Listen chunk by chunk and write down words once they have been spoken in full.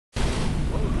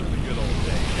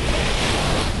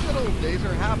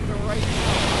happening right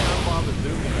now. I'm Bob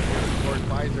Azumi here at Fort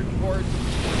Visor Court.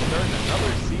 We're starting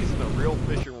another season of Real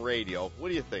Fishing Radio. What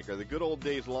do you think? Are the good old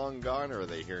days long gone, or are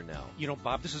they here now? You know,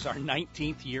 Bob, this is our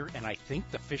 19th year, and I think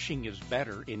the fishing is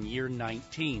better in year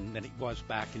 19 than it was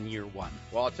back in year 1.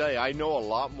 Well, I'll tell you, I know a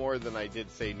lot more than I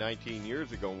did, say, 19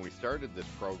 years ago when we started this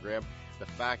program. The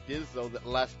fact is, though, that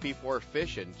less people are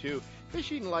fishing, too.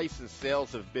 Fishing license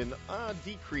sales have been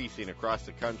decreasing across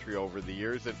the country over the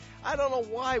years, and I don't know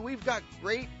why. We've got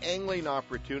great angling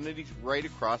opportunities right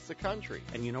across the country.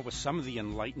 And you know, with some of the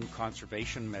enlightened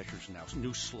conservation measures now,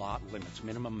 new slot limits,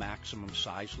 minimum maximum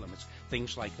size limits,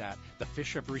 things like that, the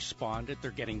fish have responded.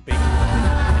 They're getting bigger.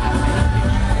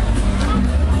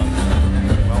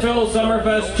 Innisfil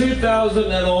Summerfest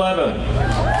 2011.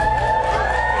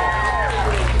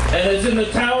 And it's in the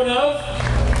town of?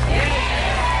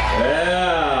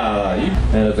 Yeah,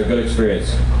 and it's a good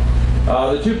experience.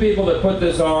 The two people that put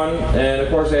this on, and of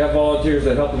course they have volunteers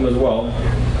that help them as well,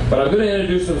 but I'm going to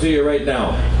introduce them to you right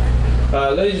now.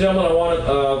 Ladies and gentlemen, I want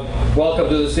to welcome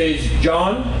to the stage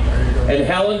John and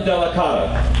Helen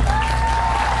Delicata.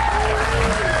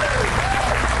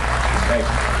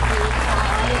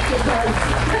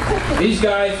 These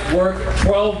guys work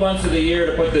 12 months of the year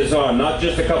to put this on, not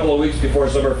just a couple of weeks before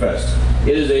Summerfest.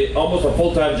 It is almost a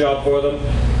full-time job for them.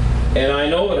 And I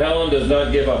know that Helen does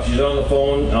not give up. She's on the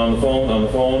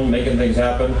phone, making things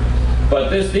happen. But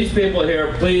these people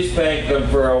here, please thank them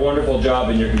for a wonderful job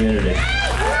in your community.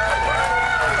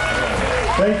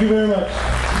 Thank you very much.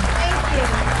 Thank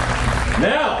you.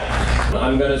 Now,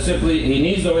 I'm going to simply, he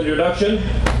needs no introduction.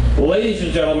 Ladies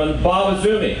and gentlemen, Bob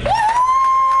Azumi.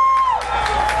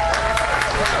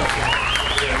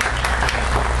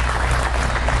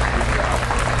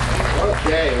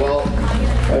 Okay, well,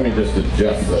 let me just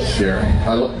adjust this here.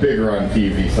 I look bigger on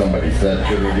TV, somebody said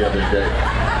to me the other day.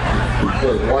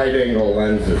 Those wide-angle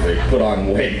lenses, they put on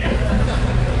weight.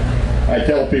 I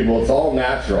tell people it's all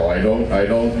natural. I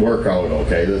don't work out,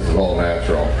 okay? This is all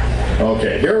natural.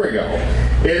 Okay, here we go.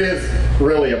 It is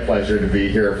really a pleasure to be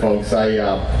here, folks.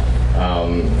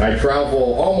 I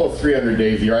travel almost 300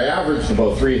 days a year. I averaged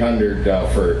about 300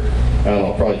 for, I don't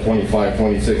know, probably 25,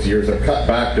 26 years. I've cut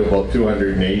back to about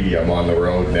 280. I'm on the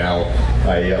road now.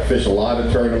 I fish a lot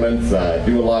of tournaments,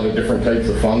 do a lot of different types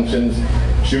of functions,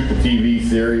 shoot the TV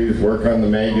series, work on the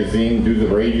magazine, do the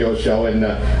radio show, and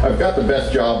I've got the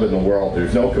best job in the world.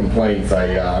 There's no complaints.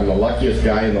 I'm the luckiest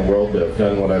guy in the world to have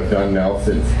done what I've done now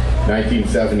since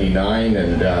 1979,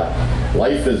 and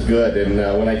life is good. And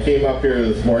when I came up here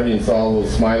this morning and saw all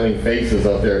those smiling faces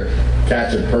out there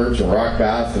catching perch and rock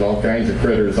bass and all kinds of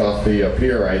critters off the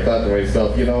pier, I thought to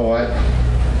myself, you know what?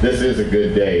 This is a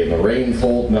good day, and the rain's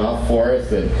holding off for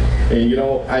us. And you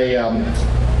know,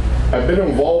 I've been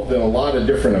involved in a lot of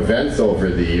different events over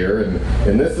the year,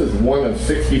 and this is one of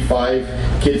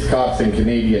 65 Kids, Cops, and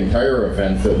Canadian Tire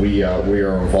events that we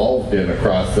are involved in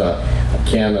across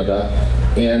Canada.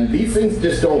 And these things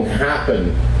just don't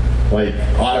happen like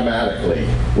automatically.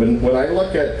 When I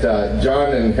look at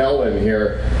John and Helen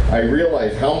here, I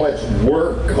realize how much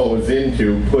work goes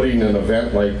into putting an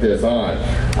event like this on.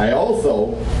 I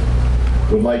also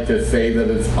would like to say that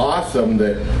it's awesome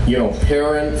that, you know,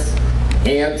 parents,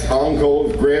 aunts,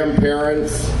 uncles,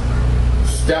 grandparents,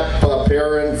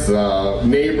 step-parents,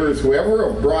 neighbors,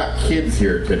 whoever have brought kids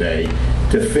here today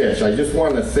to fish. I just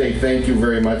want to say thank you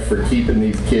very much for keeping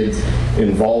these kids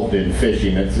involved in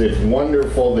fishing. It's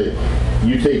wonderful that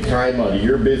you take time out of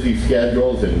your busy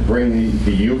schedules and bring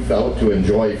the youth out to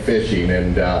enjoy fishing,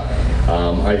 and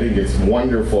I think it's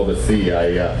wonderful to see.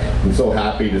 I'm so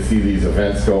happy to see these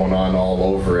events going on all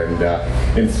over,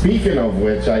 and speaking of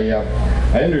which, I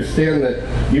understand that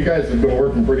you guys have been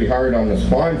working pretty hard on the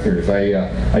sponsors.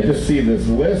 I just see this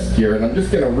list here, and I'm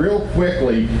just going to real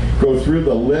quickly go through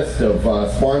the list of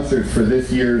sponsors for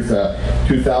this year's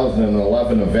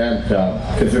 2011 event,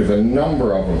 because there's a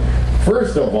number of them.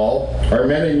 First of all, our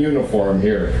men in uniform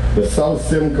here, the South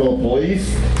Simcoe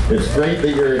Police. It's great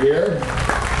that you're here.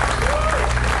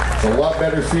 It's a lot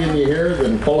better seeing you here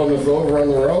than pulling us over on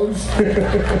the roads.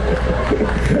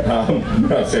 I'm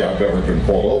not saying I've ever been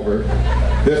pulled over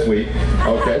this week.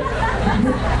 Okay.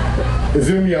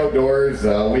 Azumi Outdoors,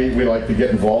 we like to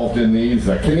get involved in these.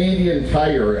 Canadian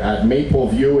Tire at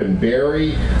Mapleview and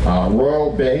Barrie,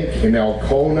 Royal Bank in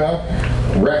Alcona,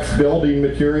 Rex Building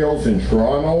Materials in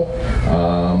Toronto,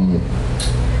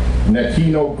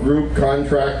 Natino Group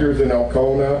Contractors in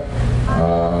Alcona,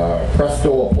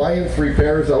 Presto Appliance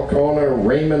Repairs Alcona,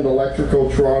 Raymond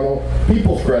Electrical Toronto,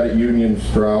 People's Credit Union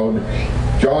Stroud,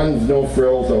 John's No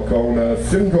Frills Alcona,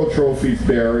 Simcoe Trophies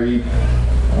Barrie,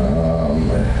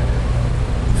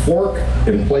 Fork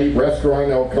and Plate Restaurant,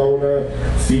 Elkona,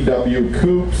 CW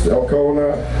Coops,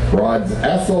 Elkona, Rod's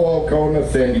Esso, Elkona,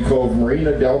 Sandy Cove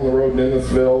Marina down the road in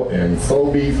Innisfil, and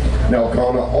Sobeys in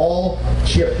Elkona, all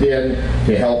chipped in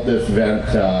to help this event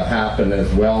happen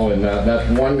as well, and that's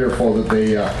wonderful that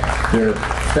they're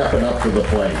stepping up to the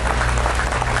plate.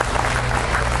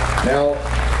 Now,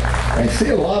 I see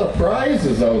a lot of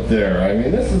prizes out there. I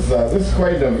mean, this is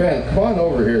quite an event. Come on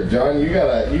over here, John. You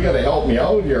gotta help me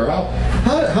out here.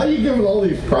 How are you giving all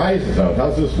these prizes out?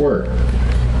 How's this work?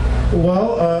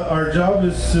 Well, our job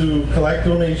is to collect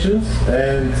donations,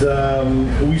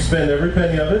 and we spend every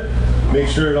penny of it, make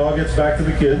sure it all gets back to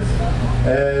the kids.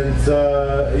 And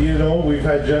you know, we've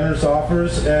had generous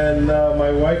offers, and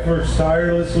my wife works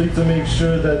tirelessly to make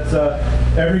sure that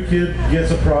every kid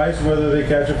gets a prize, whether they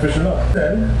catch a fish or not.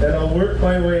 And I'll work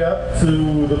my way up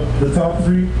to the top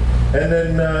three, and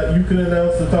then you can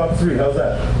announce the top three. How's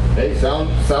that? Hey,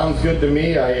 sounds good to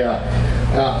me.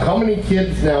 How many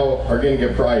kids now are going to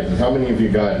get prizes? How many have you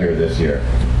got here this year?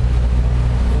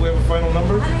 We have a final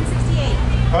number? 168.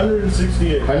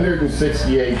 168.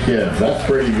 168 kids. That's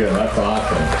pretty good. That's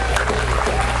awesome.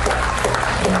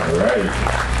 All right.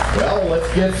 Well,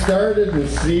 let's get started and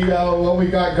see what we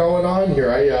got going on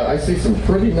here. I see some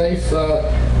pretty nice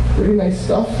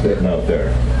stuff sitting out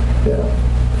there. Yeah.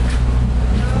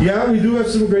 Yeah, we do have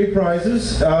some great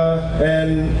prizes,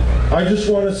 and I just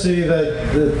want to say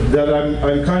that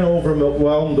I'm kind of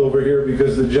overwhelmed over here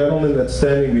because the gentleman that's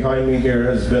standing behind me here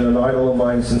has been an idol of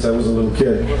mine since I was a little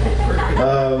kid.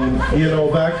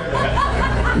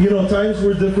 Times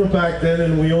were different back then,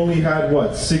 and we only had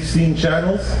 16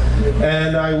 channels,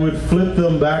 and I would flip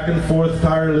them back and forth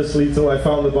tirelessly till I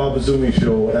found the Bob Azumi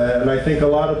Show, and I think a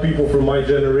lot of people from my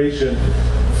generation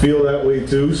feel that way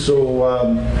too. So.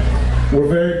 We're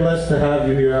very blessed to have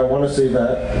you here. I want to say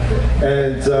that.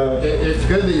 And it's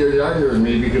good that you're younger than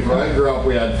me, because when I grew up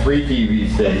we had 3 TV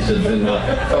stations in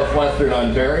southwestern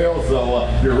Ontario, so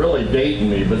you're really dating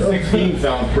me. But 16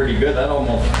 sounds pretty good. That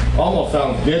almost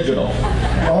sounds digital.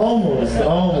 Almost.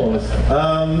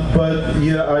 But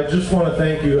yeah, I just want to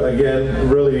thank you again,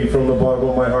 really from the bottom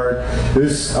of my heart.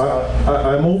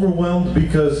 I'm overwhelmed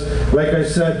because, like I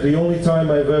said, the only time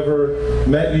I've ever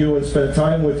met you and spent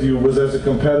time with you was as a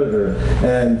competitor.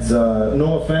 And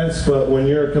no offense, but when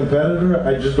you're a competitor,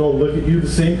 I just don't look at you the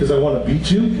same because I want to beat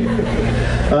you.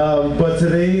 But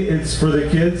today it's for the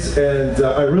kids, and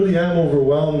I really am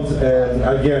overwhelmed. And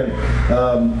again,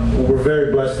 we're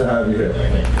very blessed to have you here.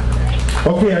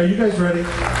 Okay, are you guys ready?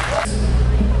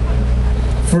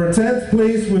 For 10th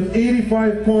place with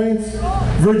 85 points,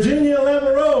 Virginia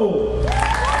Lamoureux.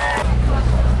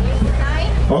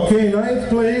 Okay, 9th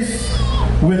place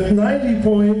with 90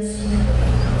 points,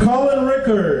 Colin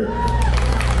Rickard.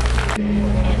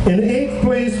 In 8th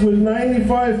place with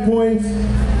 95 points,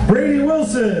 Brady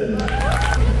Wilson.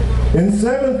 In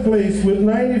 7th place with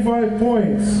 95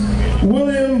 points,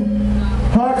 William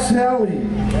Hawks Halley.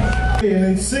 And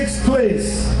in 6th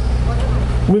place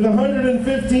with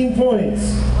 115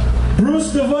 points,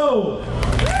 Bruce DeVoe.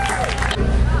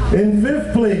 In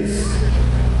 5th place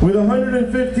with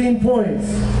 115 points,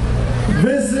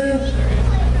 Vincent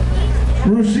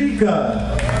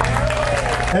Rushika.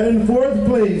 And in 4th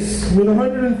place with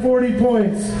 140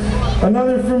 points,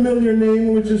 another familiar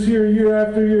name which is here year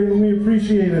after year, and we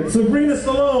appreciate it, Sabrina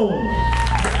Stallone.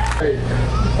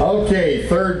 Okay,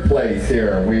 3rd place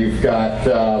here. We've got,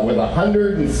 with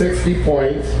 160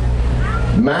 points,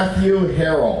 Matthew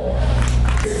Harrell.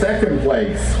 2nd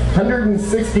place,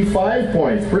 165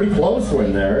 points, pretty close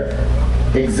one there,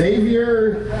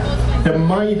 Xavier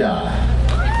Demida.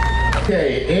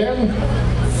 Okay, and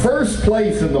 1st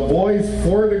place in the boys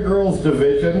 4 to girls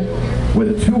division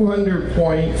with 200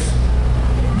 points,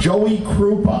 Joey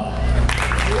Krupa.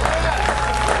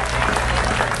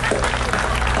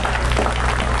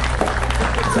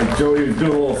 It's like Joey was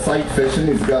doing a little sight fishing.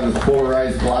 He's got his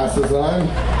polarized glasses on,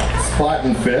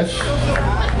 spotting fish.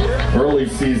 Early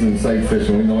season sight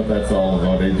fishing, we know what that's all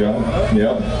about, eh, John?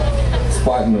 Yep,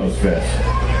 spotting those fish.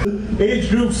 Age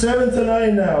group 7 to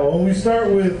 9 now, and we start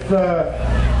with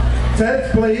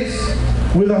 10th place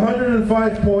with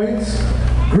 105 points,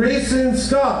 Grayson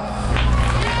Scott.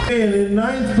 And in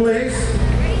 9th place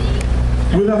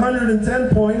with 110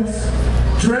 points,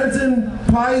 Trenton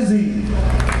Pisey.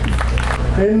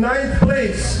 In 9th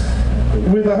place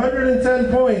with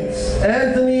 110 points,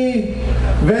 Anthony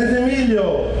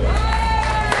Ventimiglia.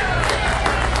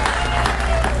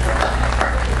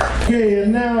 Okay,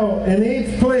 and now in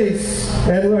 8th place,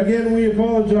 and again we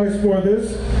apologize for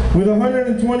this, with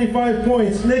 125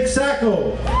 points, Nick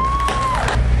Sacco.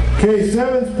 Okay,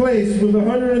 7th place with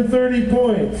 130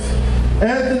 points,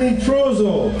 Anthony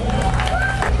Trozo.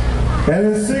 And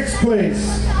in 6th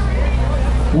place,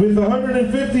 with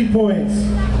 150 points,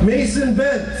 Mason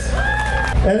Bent.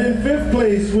 And in 5th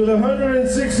place, with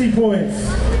 160 points,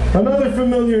 another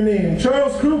familiar name,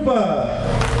 Charles Krupa.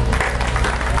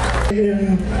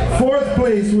 In 4th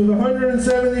place, with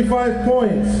 175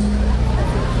 points,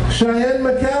 Cheyenne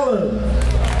McCallum.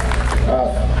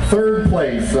 3rd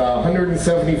place,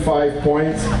 175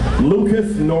 points,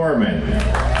 Lucas Norman.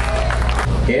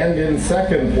 And in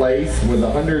 2nd place, with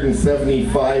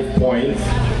 175 points,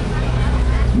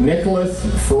 Nicholas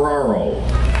Ferraro.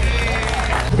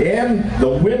 And the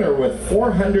winner with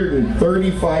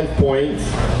 435 points,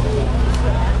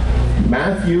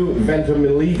 Matthew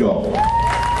Ventimiligo.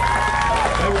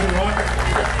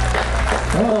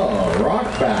 Oh, rock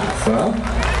bass, huh?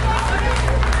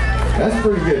 That's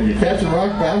pretty good. You catch a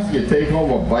rock bass, you take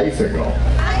home a bicycle.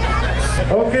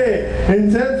 Okay, in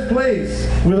 10th place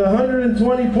with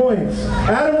 120 points,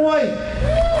 Adam White.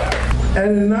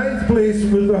 And in 9th place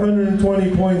with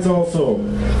 120 points also,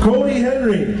 Cody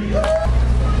Henry.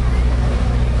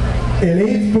 In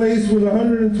 8th place with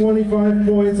 125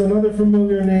 points, another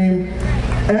familiar name,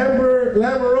 Amber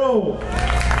Lamoureux.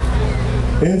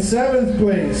 In 7th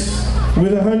place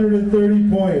with 130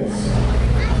 points,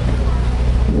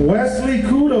 Wesley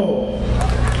Kudo.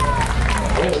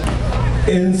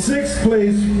 In 6th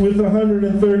place with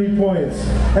 130 points,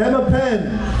 Emma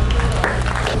Penn.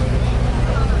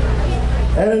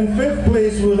 And in 5th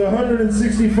place with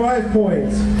 165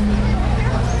 points,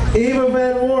 Ava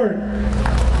Van Wart.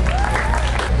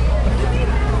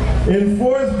 In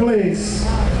 4th place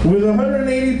with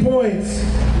 180 points,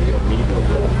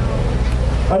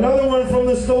 another one from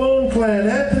the Stallone clan,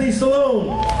 Anthony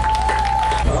Stallone.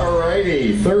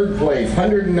 Alrighty, 3rd place,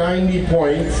 190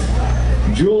 points,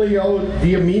 Giulio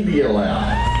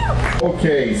Diamidiola.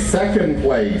 Okay, 2nd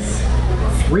place,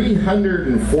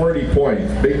 340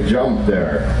 points, big jump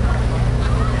there.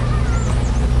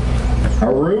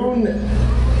 Arun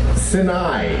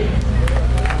Sinai.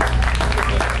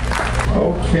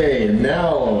 Okay,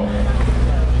 now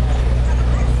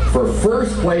for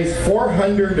 1st place,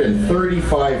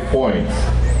 435 points.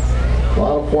 A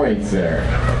lot of points there.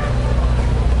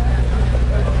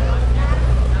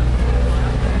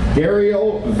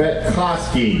 Dario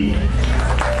Vetkoski.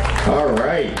 All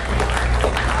right.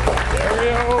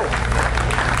 Dario.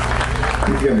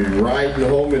 He's going to be riding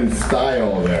home in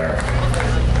style there.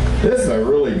 This is a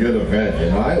really good event,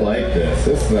 and I like this.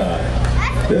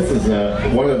 This is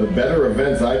one of the better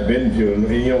events I've been to. And,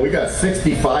 you know, we got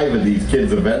 65 of these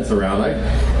kids' events around.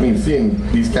 I mean, seeing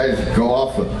these guys go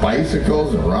off with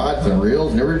bicycles and rods and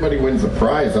reels, and everybody wins a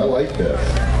prize. I like this.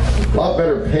 A lot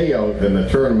better payout than the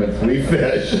tournaments we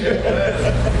fish.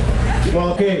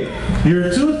 Okay, your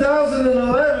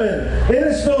 2011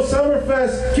 Innisfil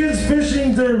Summerfest Kids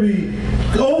Fishing Derby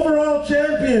overall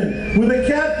champion with a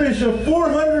catfish of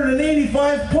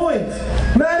 485 points,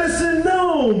 Madison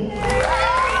Nome.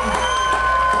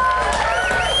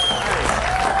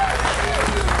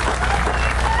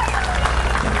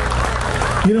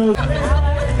 You know,